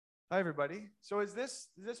Hi, everybody. So is this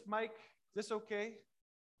mic, is this okay?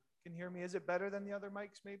 Can you hear me? Is it better than the other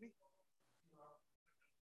mics, maybe?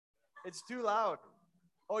 It's too loud.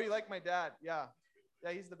 Oh, you like my dad? Yeah.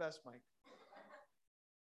 Yeah, he's the best mic.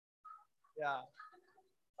 Yeah.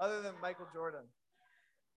 Other than Michael Jordan.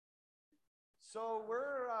 So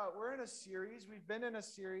we're in a series. We've been in a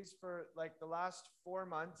series for like the last 4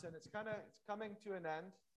 months, and it's coming to an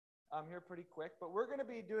end here pretty quick. But we're going to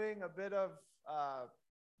be doing a bit of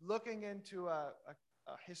looking into a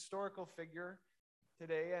historical figure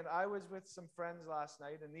today. And I was with some friends last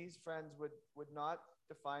night, and these friends would not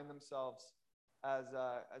define themselves as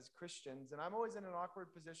Christians. And I'm always in an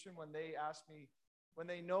awkward position when they ask me, when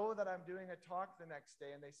they know that I'm doing a talk the next day,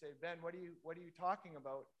 and they say, Ben, what are you talking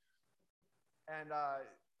about? And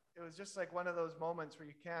it was just like one of those moments where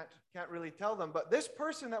you can't really tell them. But this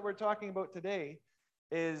person that we're talking about today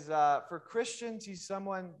is, for Christians, he's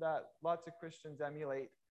someone that lots of Christians emulate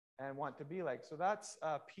and want to be like. So that's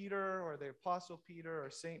Peter, or the Apostle Peter,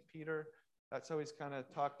 or Saint Peter. That's how he's kind of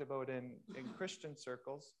talked about in Christian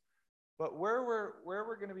circles. But where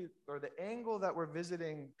we're going to be, or the angle that we're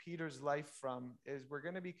visiting Peter's life from, is we're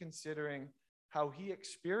going to be considering how he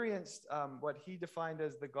experienced what he defined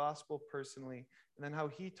as the gospel personally, and then how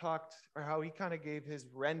he talked, or how he kind of gave his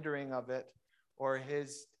rendering of it, or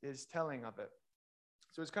his telling of it.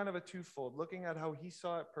 So it's kind of a twofold, looking at how he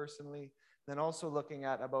saw it personally, then also looking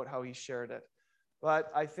at about how he shared it.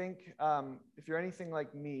 But I think if you're anything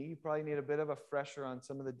like me, you probably need a bit of a fresher on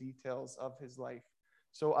some of the details of his life.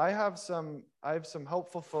 So I have some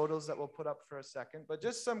helpful photos that we'll put up for a second, but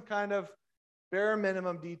just some kind of bare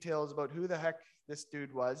minimum details about who the heck this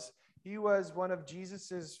dude was. He was one of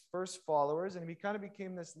Jesus's first followers, and he kind of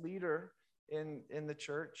became this leader in the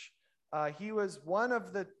church. He was one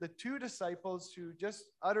of the two disciples who just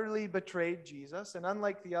utterly betrayed Jesus. And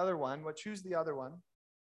unlike the other one, who's the other one?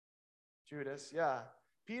 Judas, yeah.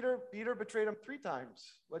 Peter betrayed him 3 times,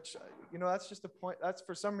 which, that's just a point. That's,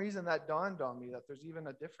 for some reason, that dawned on me that there's even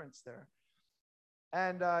a difference there.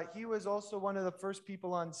 And he was also one of the first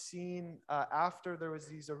people on scene after there was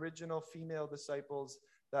these original female disciples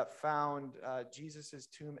that found Jesus's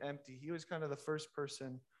tomb empty. He was kind of the first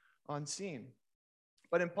person on scene.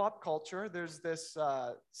 But in pop culture, there's this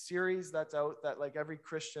series that's out that like every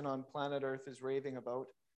Christian on planet Earth is raving about.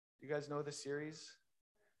 You guys know the series?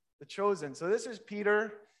 The Chosen. So this is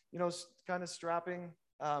Peter, kind of strapping.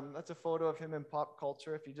 That's a photo of him in pop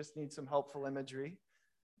culture if you just need some helpful imagery.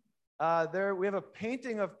 There we have a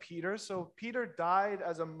painting of Peter. So Peter died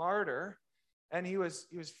as a martyr, and he was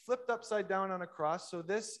flipped upside down on a cross. So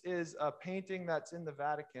this is a painting that's in the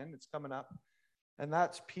Vatican. It's coming up. And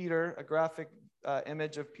that's Peter, a graphic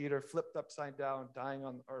image of Peter flipped upside down, dying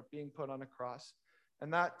on, or being put on a cross.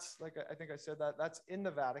 And that's, like I think I said, that's in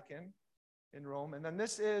the Vatican in Rome. And then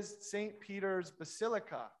this is St. Peter's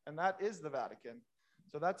Basilica, and that is the Vatican.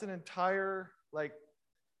 So that's an entire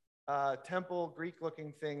temple,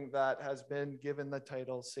 Greek-looking thing that has been given the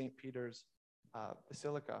title St. Peter's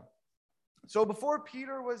Basilica. So before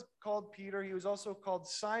Peter was called Peter, he was also called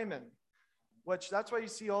Simon, which that's why you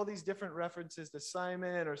see all these different references to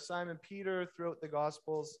Simon or Simon Peter throughout the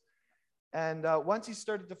Gospels. And once he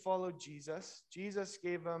started to follow Jesus, Jesus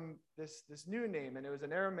gave him this new name, and it was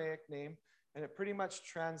an Aramaic name, and it pretty much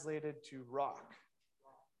translated to rock.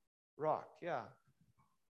 Rock, yeah.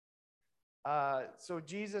 So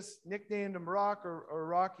Jesus nicknamed him Rock or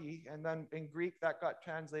Rocky, and then in Greek that got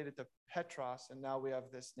translated to Petros, and now we have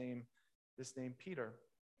this name Peter.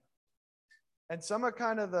 And some of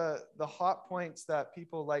kind of the hot points that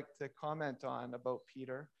people like to comment on about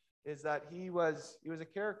Peter is that he was a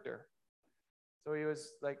character. So he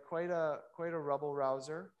was like quite a rebel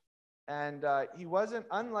rouser, and he wasn't,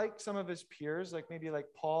 unlike some of his peers, like maybe like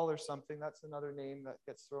Paul or something. That's another name that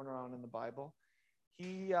gets thrown around in the Bible.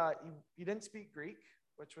 He didn't speak Greek,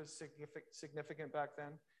 which was significant back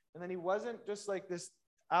then. And then he wasn't just like this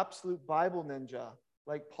absolute Bible ninja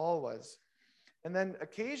like Paul was. And then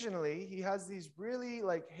occasionally he has these really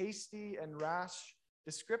like hasty and rash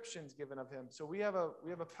descriptions given of him. So we have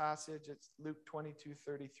a passage, it's Luke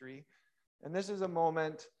 22:33. And this is a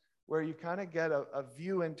moment where you kind of get a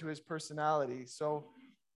view into his personality. So,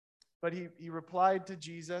 but he replied to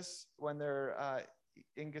Jesus when they're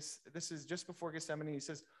this is just before Gethsemane. He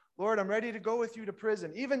says, Lord, I'm ready to go with you to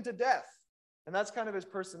prison, even to death. And that's kind of his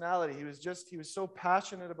personality. He was so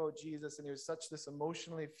passionate about Jesus, and he was such this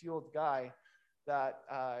emotionally fueled guy that,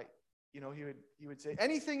 he would say,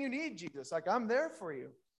 anything you need, Jesus, like I'm there for you,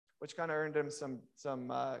 which kind of earned him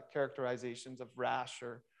some characterizations of rash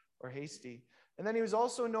or hasty. And then he was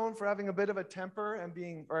also known for having a bit of a temper and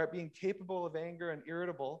being capable of anger and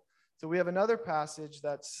irritable. So we have another passage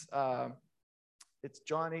that's, it's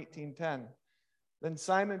John 18:10. Then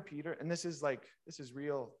Simon Peter, and this is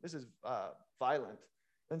real, this is violent.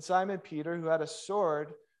 Then Simon Peter, who had a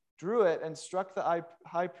sword, drew it and struck the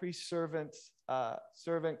high priest's servant,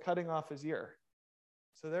 cutting off his ear.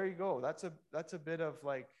 So there you go. That's a bit of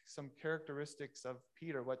like some characteristics of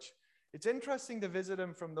Peter, which it's interesting to visit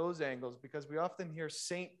him from those angles because we often hear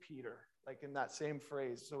Saint Peter, like in that same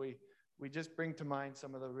phrase. So we just bring to mind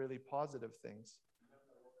some of the really positive things.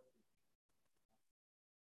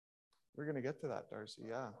 We're going to get to that, Darcy.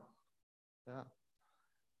 Yeah.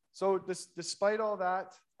 So despite all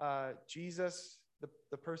that, Jesus,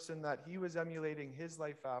 the person that he was emulating his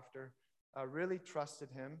life after, really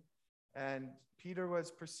trusted him. And Peter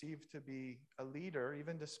was perceived to be a leader,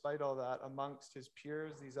 even despite all that, amongst his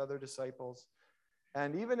peers, these other disciples.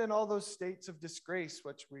 And even in all those states of disgrace,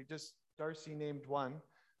 which Darcy named one,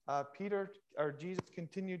 Jesus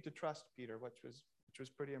continued to trust Peter, which was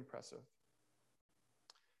pretty impressive.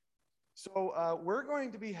 So we're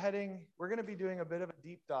going to be doing a bit of a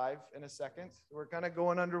deep dive in a second. We're kind of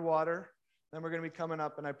going underwater, then we're going to be coming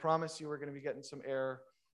up, and I promise you we're going to be getting some air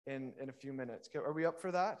in a few minutes. Okay, are we up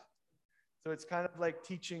for that? So it's kind of like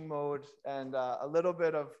teaching mode and a little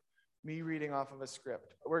bit of me reading off of a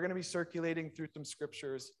script. We're going to be circulating through some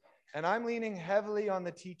scriptures, and I'm leaning heavily on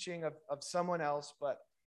the teaching of someone else, but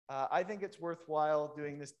I think it's worthwhile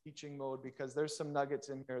doing this teaching mode because there's some nuggets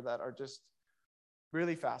in here that are just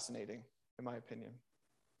really fascinating, in my opinion.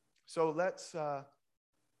 So let's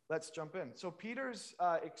jump in. So Peter's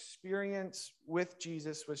experience with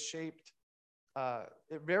Jesus was shaped.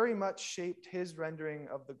 It very much shaped his rendering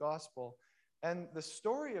of the gospel, and the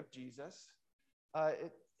story of Jesus.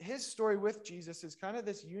 His story with Jesus is kind of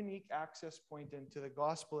this unique access point into the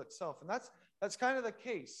gospel itself, and that's kind of the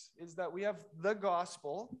case. Is that we have the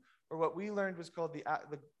gospel, or what we learned was called the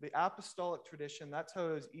apostolic tradition. That's how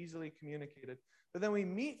it was easily communicated. But then we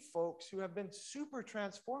meet folks who have been super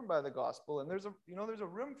transformed by the gospel. And there's a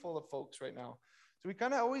room full of folks right now. So we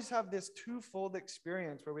kind of always have this twofold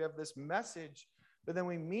experience where we have this message, but then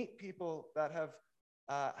we meet people that have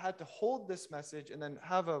had to hold this message and then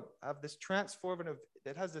have this transformative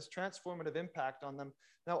impact on them.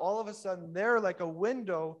 Now, all of a sudden, they're like a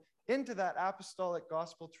window into that apostolic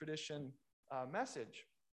gospel tradition message.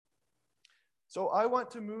 So I want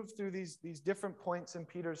to move through these different points in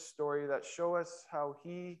Peter's story that show us how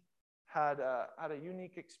he had a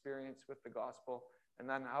unique experience with the gospel, and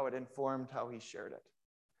then how it informed how he shared it.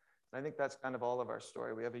 And I think that's kind of all of our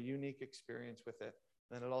story. We have a unique experience with it,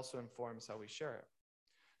 and it also informs how we share it.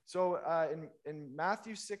 So in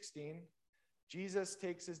Matthew 16, Jesus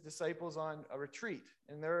takes his disciples on a retreat,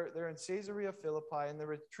 and they're in Caesarea Philippi, and the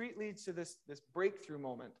retreat leads to this breakthrough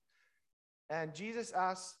moment. And Jesus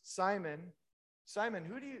asks Simon,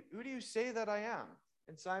 who do you say that I am?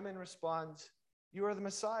 And Simon responds, you are the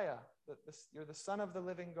Messiah. You're the Son of the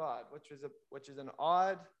living God, which is an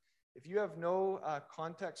odd. If you have no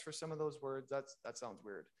context for some of those words, that sounds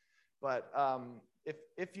weird. But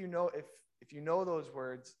if you know those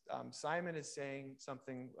words, Simon is saying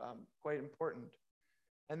something quite important.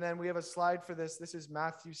 And then we have a slide for this. This is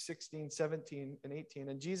Matthew 16, 17, and 18.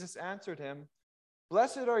 And Jesus answered him,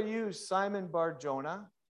 blessed are you, Simon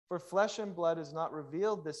Bar-Jonah, for flesh and blood has not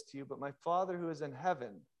revealed this to you, but my Father who is in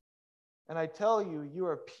heaven. And I tell you, you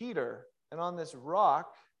are Peter, and on this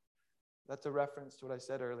rock, that's a reference to what I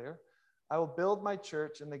said earlier, I will build my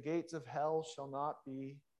church, and the gates of hell shall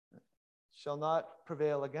not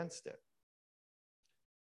prevail against it.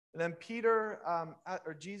 And then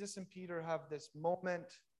Jesus and Peter have this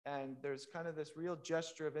moment, and there's kind of this real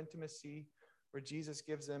gesture of intimacy where Jesus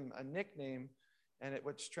gives him a nickname,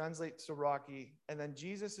 which translates to Rocky. And then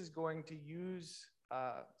Jesus is going to use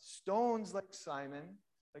stones like Simon,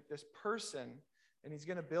 like this person, and he's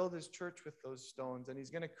going to build his church with those stones, and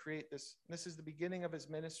he's going to create this. This is the beginning of his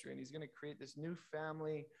ministry, and he's going to create this new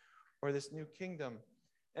family or this new kingdom.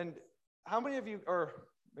 And how many of you, or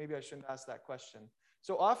maybe I shouldn't ask that question.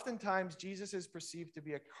 So oftentimes Jesus is perceived to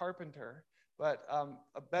be a carpenter, but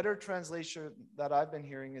a better translation that I've been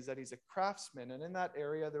hearing is that he's a craftsman. And in that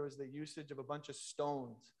area, there was the usage of a bunch of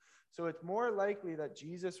stones. So it's more likely that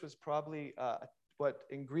Jesus was probably what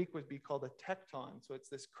in Greek would be called a tekton. So it's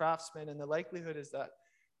this craftsman, and the likelihood is that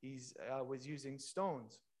he was using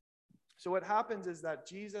stones. So what happens is that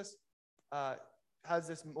Jesus has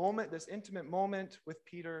this moment, this intimate moment with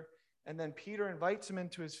Peter, and then Peter invites him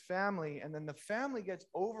into his family, and then the family gets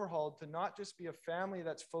overhauled to not just be a family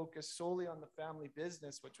that's focused solely on the family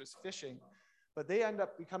business, which was fishing, but they end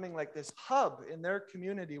up becoming like this hub in their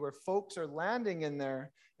community where folks are landing in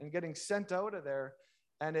there and getting sent out of there.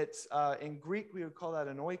 And it's in Greek, we would call that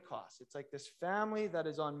an oikos. It's like this family that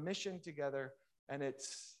is on mission together. And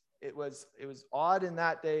it was odd in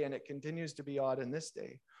that day, and it continues to be odd in this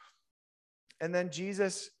day. And then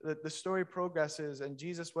Jesus, the story progresses, and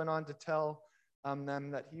Jesus went on to tell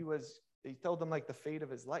them that he told them like the fate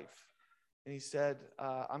of his life. And he said,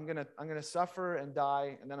 I'm gonna suffer and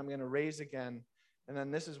die, and then I'm gonna raise again. And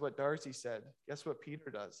then this is what Darcy said. Guess what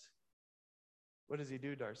Peter does? What does he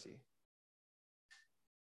do, Darcy?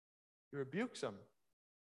 He rebukes him.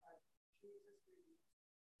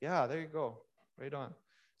 Yeah, there you go. Right on.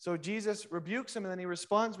 So Jesus rebukes him, and then he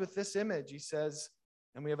responds with this image. He says,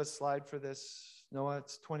 and we have a slide for this, Noah,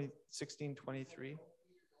 it's 16:23.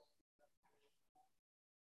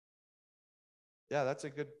 Yeah, that's a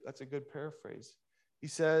good paraphrase. He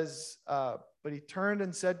says, but he turned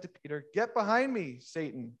and said to Peter, "Get behind me,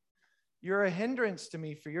 Satan. You're a hindrance to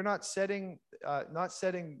me, for you're not setting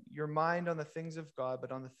your mind on the things of God,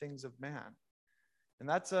 but on the things of man." And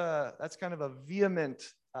that's kind of a vehement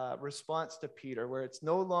response to Peter, where it's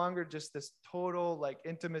no longer just this total like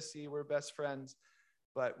intimacy, we're best friends,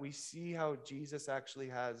 but we see how Jesus actually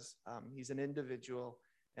has, he's an individual,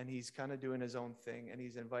 and he's kind of doing his own thing, and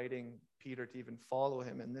he's inviting Peter to even follow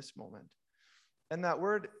him in this moment. And that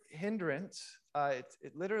word hindrance,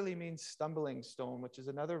 it literally means stumbling stone, which is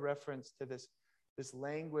another reference to this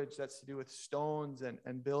language that's to do with stones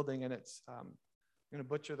and building. And it's, I'm going to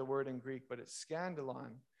butcher the word in Greek, but it's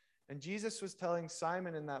scandalon. And Jesus was telling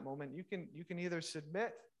Simon in that moment, you can either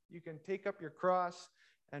submit, you can take up your cross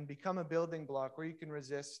and become a building block, or you can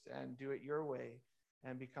resist and do it your way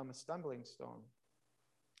and become a stumbling stone.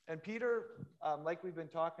 And Peter, like we've been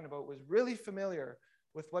talking about, was really familiar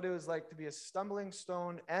with what it was like to be a stumbling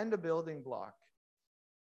stone and a building block.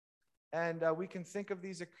 And we can think of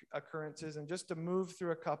these occurrences, and just to move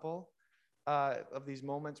through a couple of these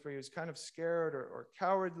moments where he was kind of scared or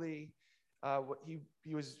cowardly.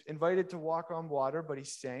 He was invited to walk on water, but he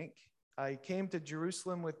sank. He came to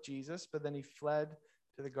Jerusalem with Jesus, but then he fled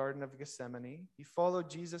to the Garden of Gethsemane. He followed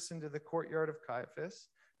Jesus into the courtyard of Caiaphas,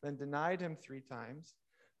 then denied him 3 times.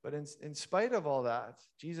 But in spite of all that,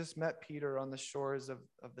 Jesus met Peter on the shores of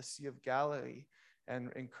the Sea of Galilee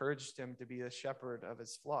and encouraged him to be a shepherd of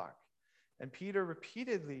his flock. And Peter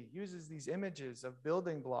repeatedly uses these images of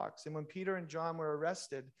building blocks. And when Peter and John were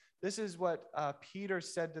arrested, this is what Peter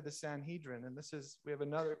said to the Sanhedrin. And we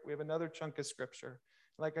have another chunk of scripture.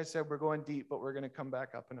 Like I said, we're going deep, but we're going to come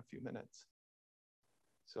back up in a few minutes.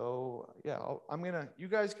 So yeah, you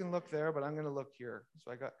guys can look there, but I'm going to look here.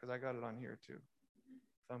 Because I got it on here too.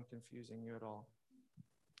 If I'm confusing you at all.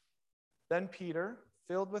 Then Peter,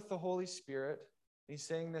 filled with the Holy Spirit, he's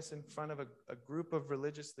saying this in front of a group of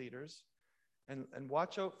religious leaders. And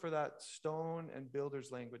watch out for that stone and builder's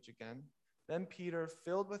language again. Then Peter,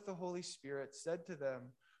 filled with the Holy Spirit, said to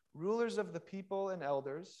them, "Rulers of the people and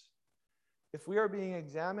elders, if we are being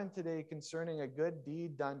examined today concerning a good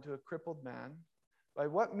deed done to a crippled man, by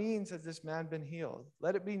what means has this man been healed?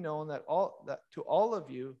 Let it be known that to all of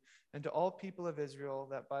you and to all people of Israel,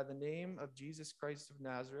 that by the name of Jesus Christ of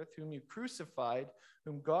Nazareth, whom you crucified,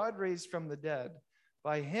 whom God raised from the dead,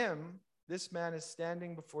 by him this man is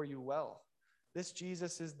standing before you well. This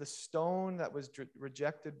Jesus is the stone that was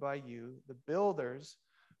rejected by you, the builders,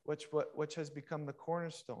 which has become the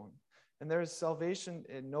cornerstone. And there is salvation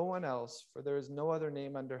in no one else, for there is no other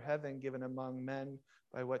name under heaven given among men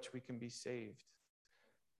by which we can be saved."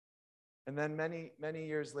 And then many, many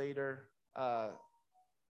years later,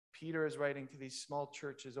 Peter is writing to these small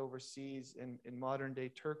churches overseas in modern day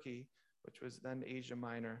Turkey, which was then Asia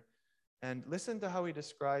Minor. And listen to how he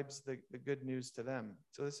describes the good news to them.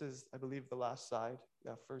 So this is, I believe, the last side.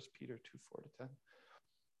 Yeah, 1 Peter 2:4-10.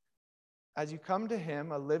 "As you come to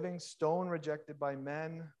him, a living stone rejected by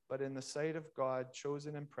men, but in the sight of God,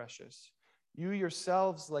 chosen and precious, you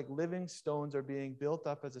yourselves, like living stones, are being built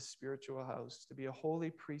up as a spiritual house, to be a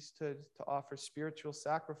holy priesthood, to offer spiritual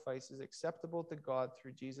sacrifices acceptable to God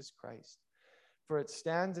through Jesus Christ. For it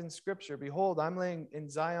stands in Scripture, 'Behold, I'm laying in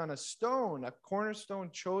Zion a stone, a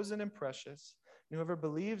cornerstone chosen and precious, and whoever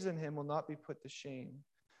believes in him will not be put to shame.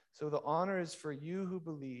 So the honor is for you who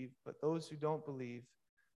believe, but those who don't believe,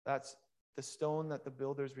 that's the stone that the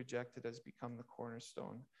builders rejected has become the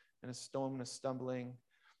cornerstone, and a stone of stumbling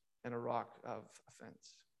and a rock of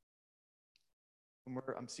offense.'" And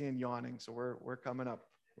I'm seeing yawning, so we're coming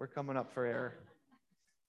up. We're coming up for air.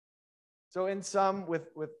 So in sum, with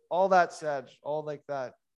all that said, all like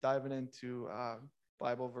that, diving into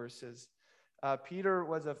Bible verses, Peter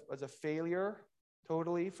was a failure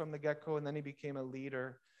totally from the get-go, and then he became a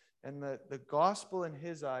leader. And the gospel in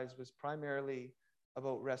his eyes was primarily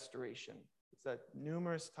about restoration. It's that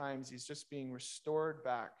numerous times he's just being restored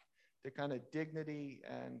back to kind of dignity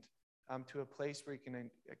and to a place where he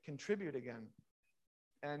can contribute again.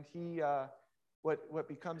 And what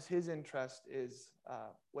becomes his interest is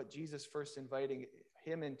what Jesus first inviting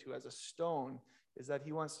him into as a stone, is that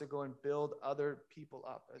he wants to go and build other people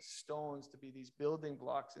up as stones to be these building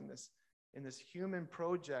blocks in this human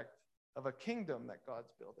project of a kingdom that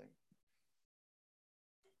God's building.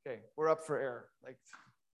 Okay, we're up for air. Like,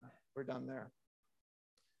 we're done there.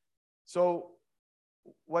 So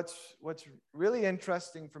what's really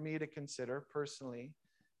interesting for me to consider personally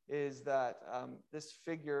is that this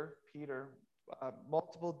figure, Peter,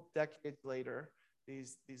 multiple decades later,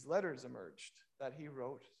 these letters emerged that he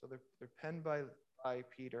wrote. So they're penned by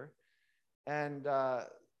Peter. And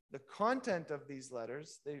the content of these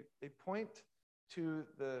letters, they point to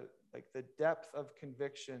the depth of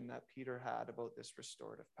conviction that Peter had about this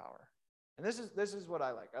restorative power. And this is what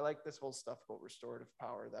I like. I like this whole stuff about restorative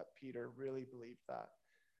power, that Peter really believed that.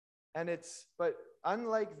 But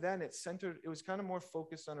unlike then, it was kind of more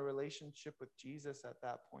focused on a relationship with Jesus at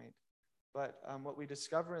that point. But what we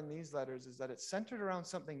discover in these letters is that it's centered around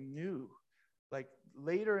something new. Like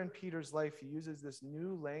later in Peter's life, he uses this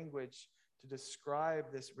new language to describe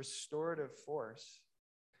this restorative force.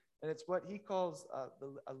 And it's what he calls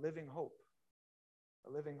a living hope. A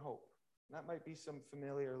living hope. And that might be some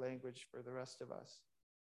familiar language for the rest of us.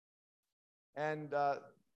 And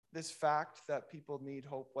this fact that people need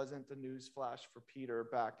hope wasn't a news flash for Peter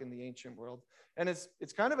back in the ancient world. And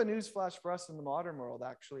it's kind of a news flash for us in the modern world,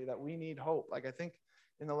 actually, that we need hope. Like, I think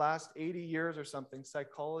in the last 80 years or something,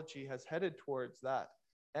 psychology has headed towards that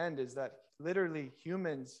end, is that literally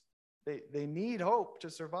humans, they need hope to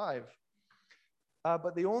survive.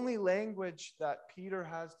 But the only language that Peter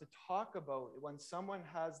has to talk about when someone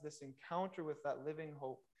has this encounter with that living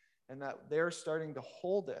hope and that they're starting to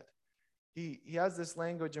hold it, he has this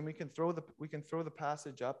language, and we can throw the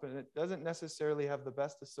passage up, and it doesn't necessarily have the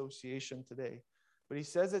best association today. But he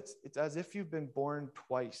says it's as if you've been born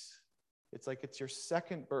twice. It's like it's your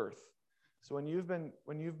second birth. So when you've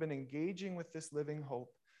been engaging with this living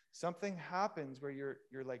hope, something happens where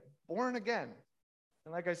you're like born again.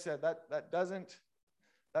 And like I said,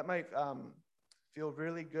 that might feel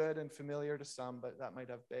really good and familiar to some, but that might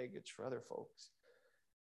have baggage for other folks.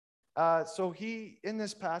 So in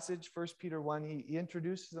this passage, 1 Peter 1, he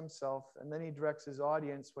introduces himself, and then he directs his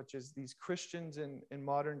audience, which is these Christians in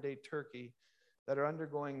modern day Turkey that are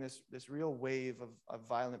undergoing this real wave of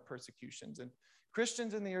violent persecutions. And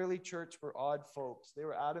Christians in the early church were odd folks. They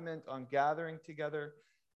were adamant on gathering together.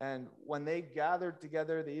 And when they gathered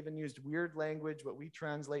together, they even used weird language, what we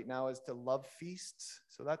translate now as to love feasts.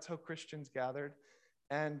 So that's how Christians gathered.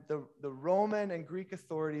 And the Roman and Greek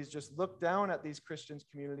authorities just looked down at these Christians'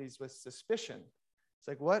 communities with suspicion. It's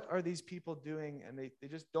like, what are these people doing? And they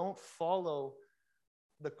just don't follow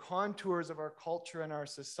the contours of our culture and our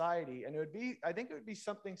society. And I think it would be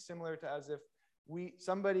something similar to as if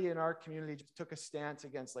somebody in our community just took a stance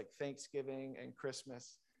against like Thanksgiving and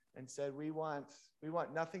Christmas and said, we want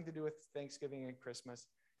nothing to do with Thanksgiving and Christmas.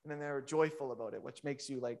 And then they were joyful about it, which makes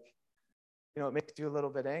you it makes you a little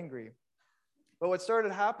bit angry. But what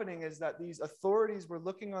started happening is that these authorities were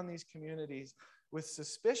looking on these communities with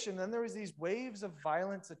suspicion. Then there was these waves of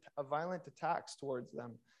violent attacks towards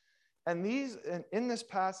them. And in this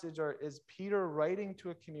passage is Peter writing to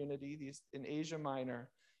a community in Asia Minor,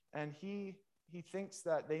 and he thinks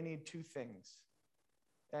that they need two things.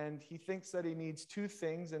 And he thinks that he needs two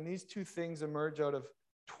things, and these two things emerge out of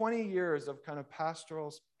 20 years of kind of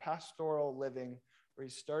pastoral living, where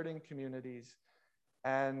he's starting communities,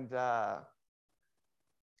 and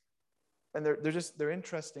they're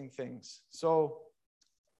interesting things. So,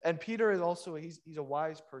 and Peter is also he's a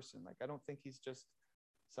wise person. Like, I don't think he's just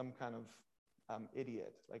some kind of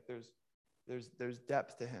idiot. Like, there's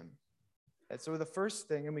depth to him. And so the first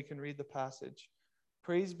thing, and we can read the passage.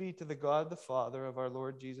 Praise be to the God the Father of our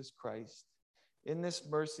Lord Jesus Christ. In this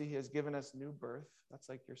mercy, he has given us new birth. That's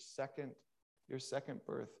like your second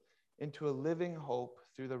birth, into a living hope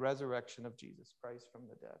through the resurrection of Jesus Christ from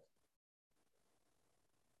the dead.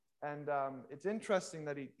 And it's interesting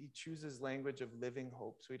that he chooses language of living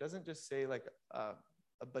hope. So he doesn't just say like a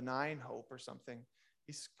benign hope or something.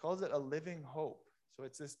 He calls it a living hope. So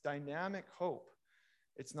it's this dynamic hope.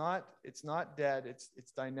 It's not dead.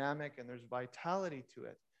 It's dynamic, and there's vitality to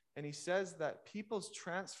it. And he says that people's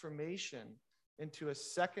transformation into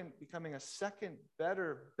becoming a second,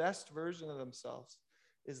 better, best version of themselves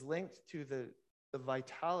is linked to the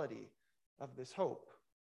vitality of this hope.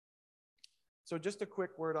 So just a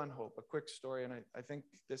quick word on hope, a quick story, and I think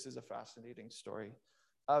this is a fascinating story.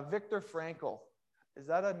 Viktor Frankl, Is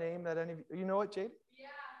that a name that any of you know it, Jade? Yeah,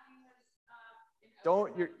 he was.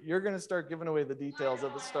 Don't you're gonna start giving away the details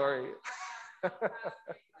of the story.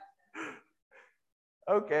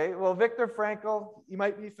 Okay, well, Viktor Frankl, he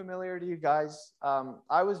might be familiar to you guys.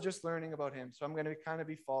 I was just learning about him, so I'm going to kind of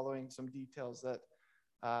be following some details that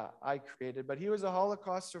I created. But he was a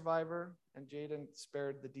Holocaust survivor, and Jaden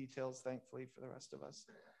spared the details, thankfully, for the rest of us.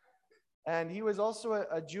 And he was also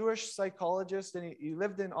a Jewish psychologist, and he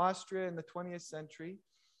lived in Austria in the 20th century.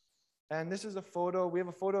 And this is a photo. We have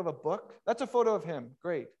a photo of a book. That's a photo of him.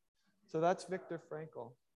 Great. So that's Viktor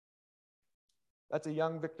Frankl. That's a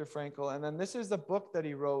young Viktor Frankl. And then this is the book that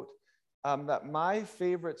he wrote that my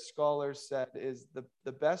favorite scholars said is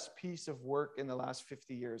the best piece of work in the last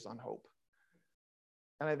 50 years on hope.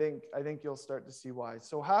 And I think you'll start to see why.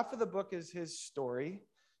 So half of the book is his story.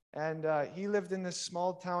 And he lived in this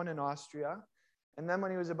small town in Austria. And then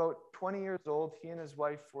when he was about 20 years old, he and his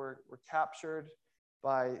wife were captured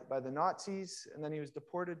by the Nazis. And then he was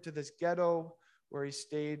deported to this ghetto where he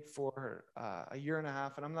stayed for a year and a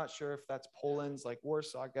half. And I'm not sure if that's Poland's like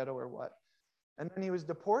Warsaw ghetto or what. And then he was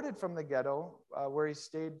deported from the ghetto where he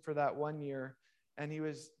stayed for that 1 year. And he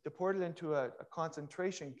was deported into a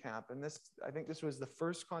concentration camp. And I think this was the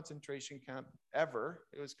first concentration camp ever.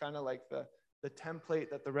 It was kind of like the template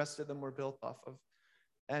that the rest of them were built off of.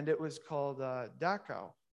 And it was called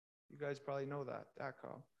Dachau. You guys probably know that,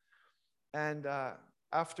 Dachau. And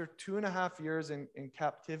after 2.5 years in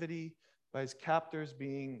captivity, by his captors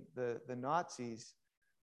being the Nazis,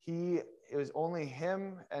 it was only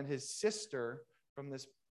him and his sister from this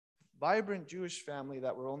vibrant Jewish family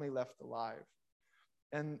that were only left alive.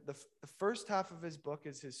 And the first half of his book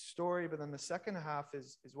is his story, but then the second half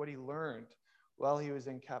is what he learned while he was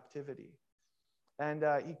in captivity. And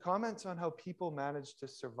he comments on how people managed to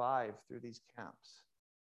survive through these camps.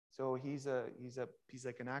 So he's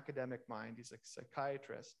like an academic mind. He's like a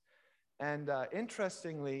psychiatrist. And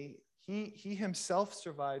interestingly, he himself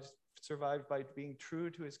survived by being true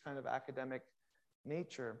to his kind of academic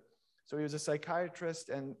nature. So he was a psychiatrist,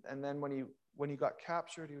 and then when he got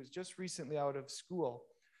captured, he was just recently out of school.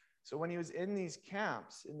 So when he was in these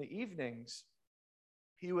camps in the evenings,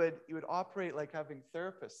 he would operate like having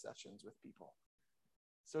therapist sessions with people.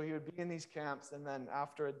 So he would be in these camps, and then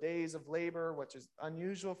after a days of labor, which is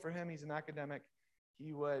unusual for him, he's an academic,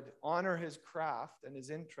 he would honor his craft and his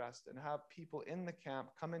interest and have people in the camp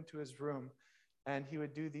come into his room, and he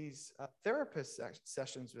would do these therapist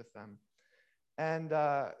sessions with them. And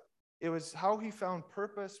it was how he found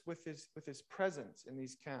purpose with his presence in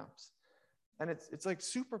these camps. And it's like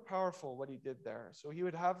super powerful what he did there. So he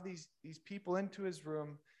would have these people into his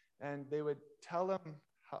room, and they would tell him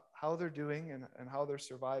how they're doing and how they're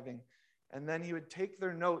surviving. And then he would take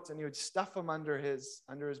their notes and he would stuff them under his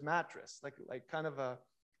mattress, like kind of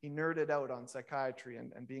he nerded out on psychiatry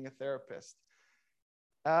and being a therapist.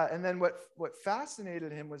 And then what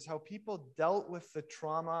fascinated him was how people dealt with the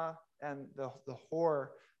trauma and the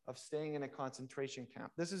horror of staying in a concentration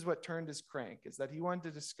camp. This is what turned his crank, is that he wanted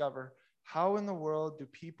to discover how in the world do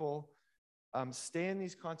people stay in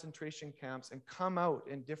these concentration camps and come out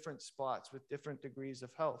in different spots with different degrees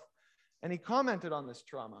of health. And he commented on this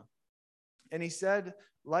trauma. And he said,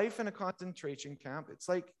 life in a concentration camp, it's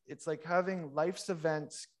like having life's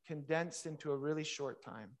events condensed into a really short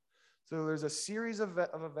time. So there's a series of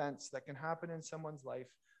events that can happen in someone's life.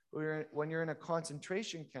 When you're in a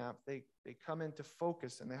concentration camp, they come into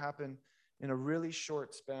focus, and they happen in a really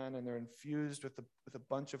short span, and they're infused with a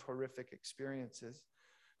bunch of horrific experiences.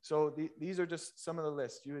 So these are just some of the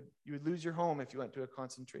lists. You would lose your home if you went to a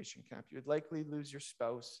concentration camp. You would likely lose your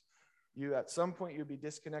spouse. At some point, you'd be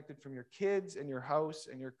disconnected from your kids and your house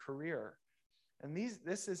and your career. And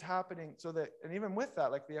this is happening and even with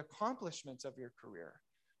that, like the accomplishments of your career,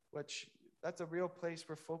 which that's a real place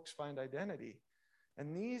where folks find identity.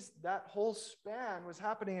 And that whole span was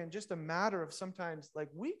happening in just a matter of sometimes like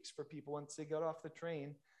weeks for people once they got off the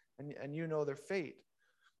train and their fate.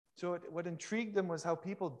 So what intrigued him was how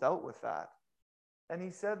people dealt with that. And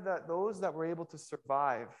he said that those that were able to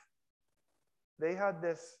survive, they had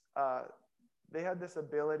this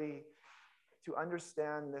ability to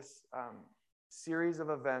understand this series of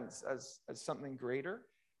events as something greater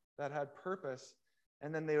that had purpose.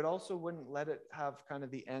 And then they wouldn't let it have kind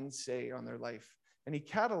of the end say on their life. And he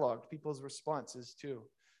cataloged people's responses too.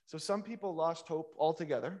 So some people lost hope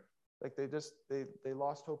altogether. Like they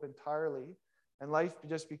lost hope entirely. And life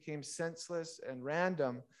just became senseless and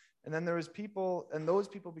random. And then there was people, and those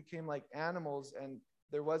people became like animals, and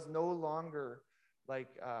there was no longer like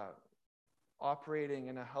operating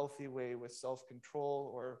in a healthy way with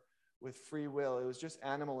self-control or with free will. It was just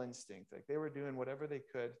animal instinct. Like they were doing whatever they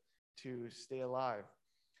could to stay alive.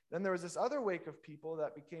 Then there was this other wake of people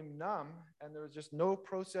that became numb, and there was just no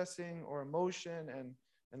processing or emotion,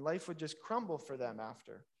 and life would just crumble for them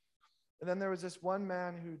after. And then there was this one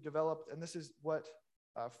man who developed, and this is what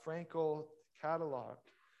Frankl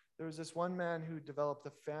cataloged. There was this one man who developed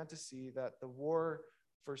a fantasy that the war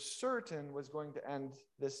for certain was going to end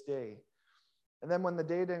this day. And then when the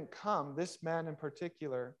day didn't come, this man in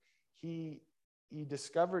particular, he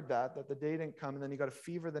discovered that the day didn't come, and then he got a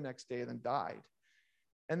fever the next day and then died.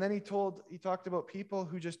 And then he talked about people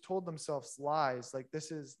who just told themselves lies, like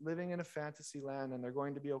this is living in a fantasy land and they're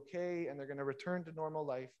going to be okay and they're going to return to normal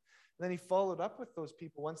life. And then he followed up with those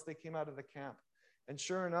people once they came out of the camp. And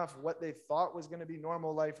sure enough, what they thought was going to be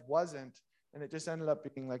normal life wasn't. And it just ended up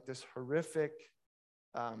being like this horrific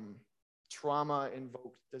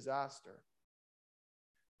trauma-invoked disaster.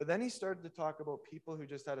 But then he started to talk about people who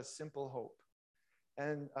just had a simple hope.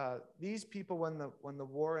 And these people, when the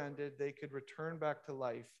war ended, they could return back to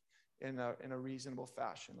life in a reasonable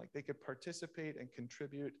fashion. Like they could participate and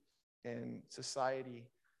contribute in society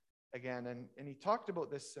again. And he talked about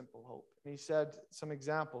this simple hope. And he said some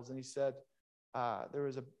examples. And he said there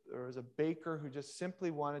was a baker who just simply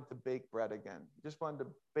wanted to bake bread again. He just wanted to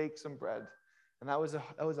bake some bread, and that was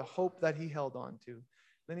a hope that he held on to.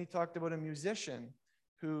 Then he talked about a musician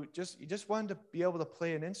who just wanted to be able to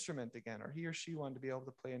play an instrument again, or he or she wanted to be able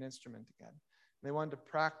to play an instrument again. And they wanted to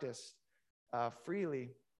practice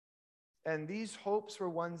freely. And these hopes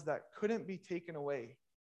were ones that couldn't be taken away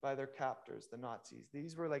by their captors, the Nazis.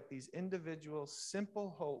 These were like these individual,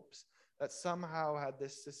 simple hopes that somehow had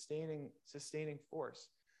this sustaining force.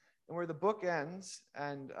 And where the book ends,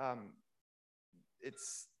 and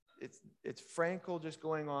it's Frankl just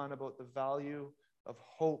going on about the value of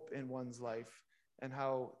hope in one's life, and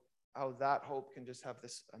how that hope can just have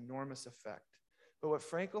this enormous effect. But what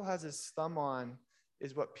Frankl has his thumb on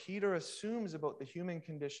is what Peter assumes about the human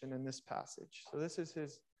condition in this passage. So this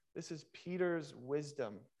is Peter's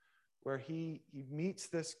wisdom, where he meets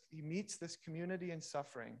this community in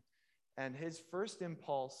suffering, and his first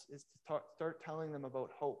impulse is to start telling them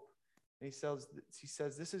about hope. And he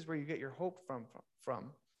says this is where you get your hope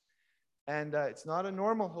from. And it's not a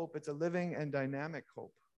normal hope; it's a living and dynamic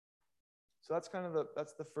hope. So that's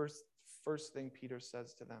the first thing Peter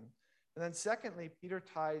says to them. And then secondly, Peter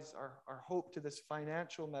ties our hope to this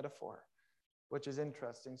financial metaphor, which is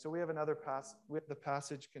interesting. So we have the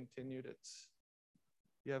passage continued.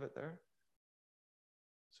 You have it there?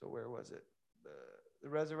 So where was it? The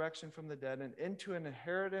resurrection from the dead, and into an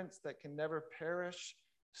inheritance that can never perish,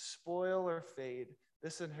 spoil, or fade.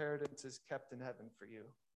 This inheritance is kept in heaven for you.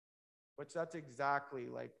 Which that's exactly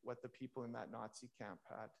like what the people in that Nazi camp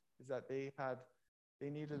had, is that they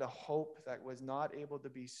needed a hope that was not able to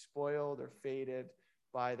be spoiled or faded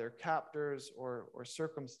by their captors or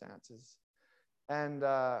circumstances. And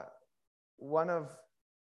one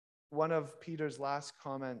of Peter's last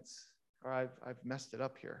comments, or I've messed it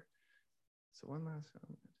up here. So one last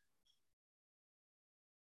comment.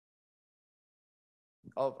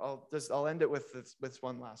 I'll end it with this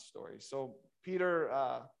one last story. So Peter,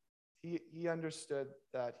 he understood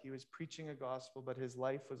that he was preaching a gospel, but his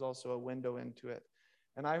life was also a window into it.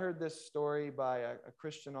 And I heard this story by a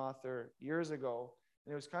Christian author years ago,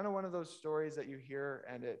 and it was kind of one of those stories that you hear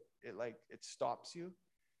and it stops you,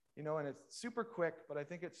 and it's super quick, but I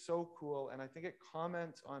think it's so cool, and I think it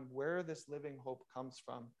comments on where this living hope comes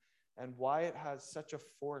from and why it has such a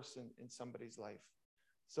force in somebody's life.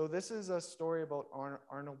 So this is a story about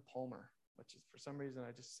Arnold Palmer, which is, for some reason,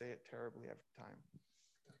 I just say it terribly every time.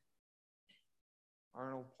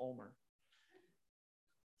 Arnold Palmer.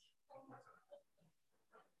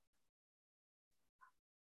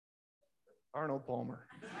 Arnold Palmer.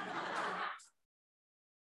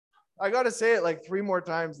 I got to say it like 3 more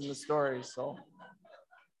times in the story, so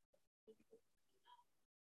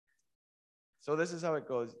this is how it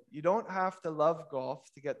goes. You don't have to love golf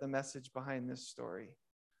to get the message behind this story.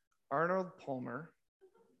 Arnold Palmer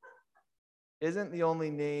isn't the only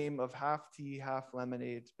name of half tea, half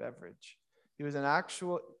lemonade beverage. He was an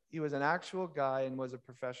actual guy and was a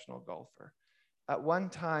professional golfer. At one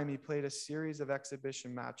time, he played a series of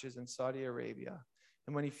exhibition matches in Saudi Arabia.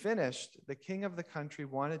 And when he finished, the king of the country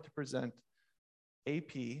wanted to present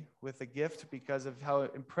AP with a gift because of how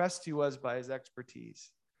impressed he was by his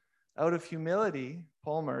expertise. Out of humility,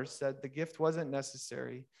 Palmer said the gift wasn't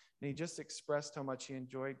necessary, and he just expressed how much he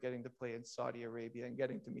enjoyed getting to play in Saudi Arabia and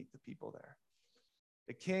getting to meet the people there.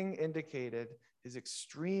 The king indicated his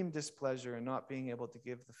extreme displeasure in not being able to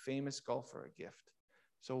give the famous golfer a gift.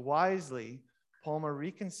 So wisely, Palmer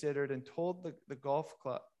reconsidered and told the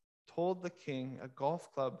king a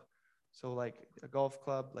golf club So like a golf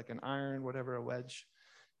club, like an iron, whatever, a wedge.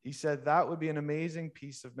 He said that would be an amazing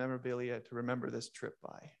piece of memorabilia to remember this trip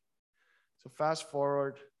by. So fast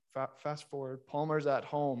forward, Palmer's at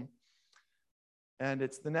home, and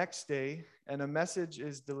it's the next day, and a message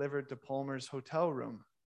is delivered to Palmer's hotel room.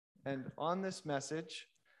 And on this message,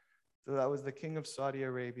 so that was the king of Saudi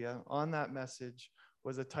Arabia, on that message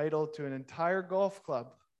was a title to an entire golf club,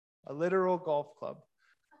 a literal golf club,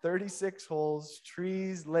 36 holes,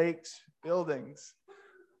 trees, lakes, buildings.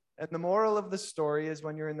 And the moral of the story is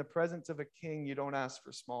when you're in the presence of a king, you don't ask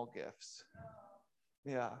for small gifts.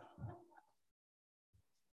 Yeah.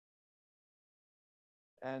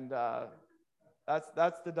 And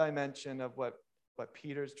that's the dimension of what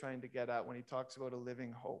Peter's trying to get at when he talks about a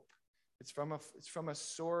living hope. It's from a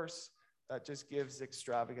source that just gives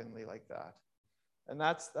extravagantly like that. And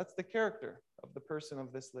that's the character of the person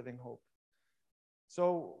of this living hope.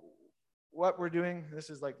 So what we're doing, this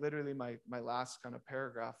is like literally my last kind of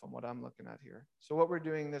paragraph on what I'm looking at here. So what we're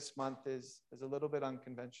doing this month is a little bit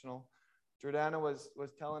unconventional. Jordana was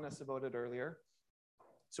telling us about it earlier.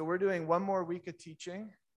 So we're doing one more week of teaching,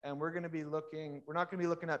 and we're not going to be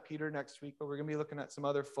looking at Peter next week, but we're going to be looking at some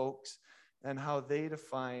other folks and how they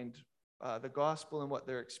defined the gospel and what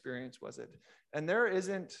their experience was it. And they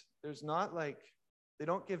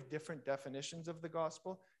don't give different definitions of the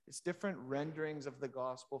gospel. It's different renderings of the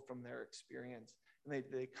gospel from their experience. And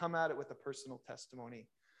they come at it with a personal testimony.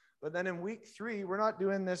 But then in week 3, we're not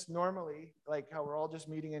doing this normally, like how we're all just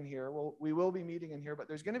meeting in here. Well, we will be meeting in here, but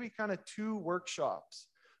there's going to be kind of 2 workshops.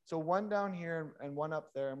 So one down here and one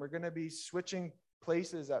up there, and we're going to be switching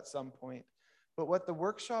places at some point. But what the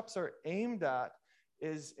workshops are aimed at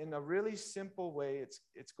is in a really simple way.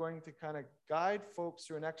 It's going to kind of guide folks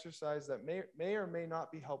through an exercise that may or may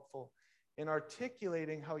not be helpful in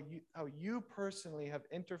articulating how you personally have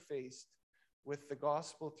interfaced with the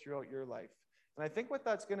gospel throughout your life. And I think what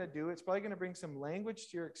that's going to do, it's probably going to bring some language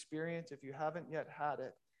to your experience if you haven't yet had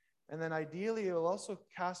it. And then ideally, it will also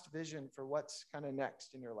cast vision for what's kind of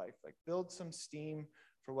next in your life, like build some steam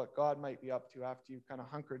for what God might be up to after you kind of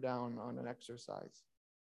hunker down on an exercise.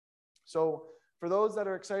 So for those that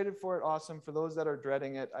are excited for it, awesome. For those that are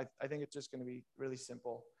dreading it, I think it's just going to be really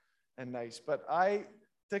simple and nice. But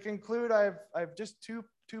to conclude, I have just two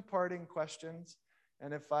parting questions.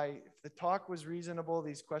 And if the talk was reasonable,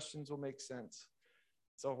 these questions will make sense.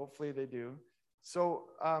 So hopefully they do. So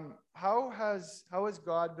how has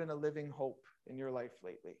God been a living hope in your life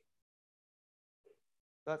lately?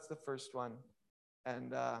 That's the first one.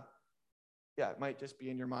 And it might just be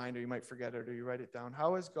in your mind, or you might forget it, or you write it down.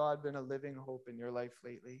 How has God been a living hope in your life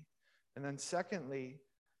lately? And then secondly,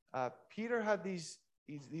 Peter had these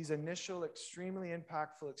initial extremely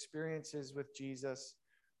impactful experiences with Jesus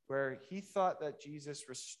where he thought that Jesus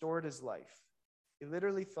restored his life. He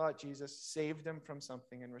literally thought Jesus saved him from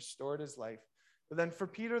something and restored his life. But then for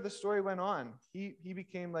Peter, the story went on. He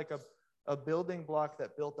became like a building block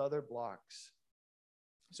that built other blocks.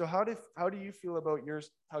 So how do you feel about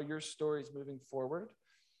how your story is moving forward?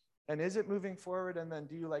 And is it moving forward? And then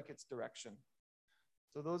do you like its direction?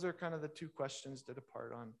 So those are kind of the 2 questions to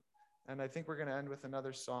depart on. And I think we're going to end with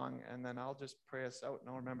another song, and then I'll just pray us out, and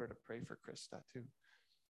I'll remember to pray for Krista too.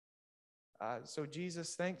 So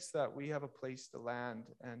Jesus, thanks that we have a place to land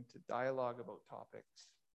and to dialogue about topics.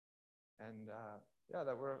 And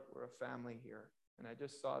that we're a family here. And I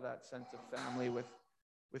just saw that sense of family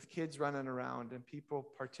with kids running around and people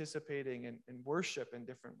participating in worship in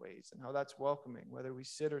different ways, and how that's welcoming. Whether we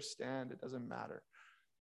sit or stand, it doesn't matter.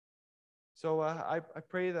 So I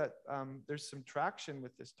pray that there's some traction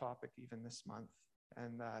with this topic even this month,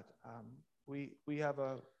 and that we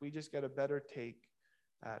just get a better take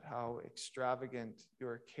at how extravagant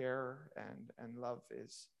your care and love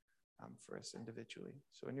is for us individually.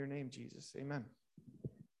 So in your name, Jesus, amen.